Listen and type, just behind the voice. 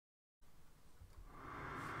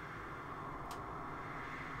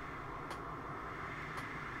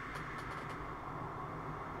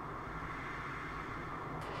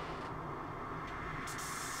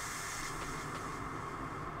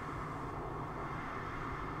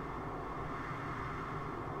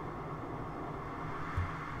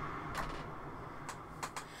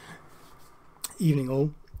Evening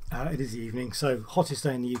all. It is the evening, so hottest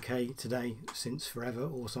day in the UK today since forever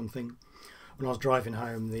or something. When I was driving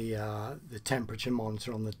home, the temperature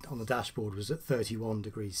monitor on the dashboard was at 31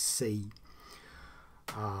 degrees C.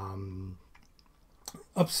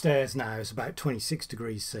 Upstairs now it's about 26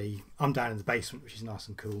 degrees C. I'm down in the basement, which is nice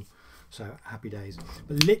and cool, so happy days.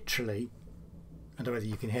 But literally, I don't know whether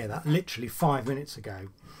you can hear that, literally 5 minutes ago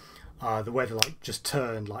the weather just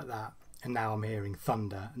turned like that, and now I'm hearing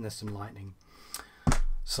thunder and there's some lightning.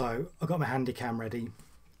 So I've got my Handycam ready,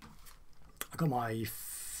 I've got my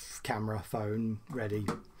camera phone ready.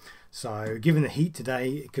 So given the heat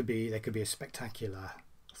today, there could be a spectacular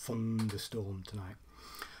thunderstorm tonight.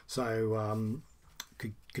 So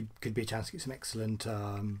could be a chance to get some excellent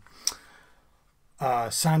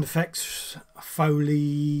sound effects,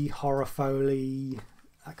 Foley, horror Foley,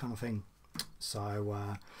 that kind of thing.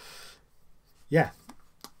 So yeah,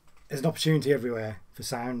 there's an opportunity everywhere for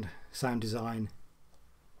sound design,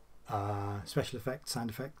 special effects, sound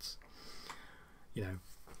effects. You know,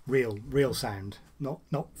 real sound, not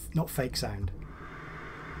fake sound.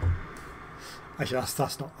 Actually,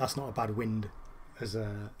 that's not a bad wind as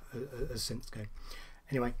synths go.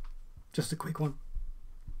 Anyway, just a quick one.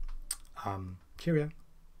 Cheerio.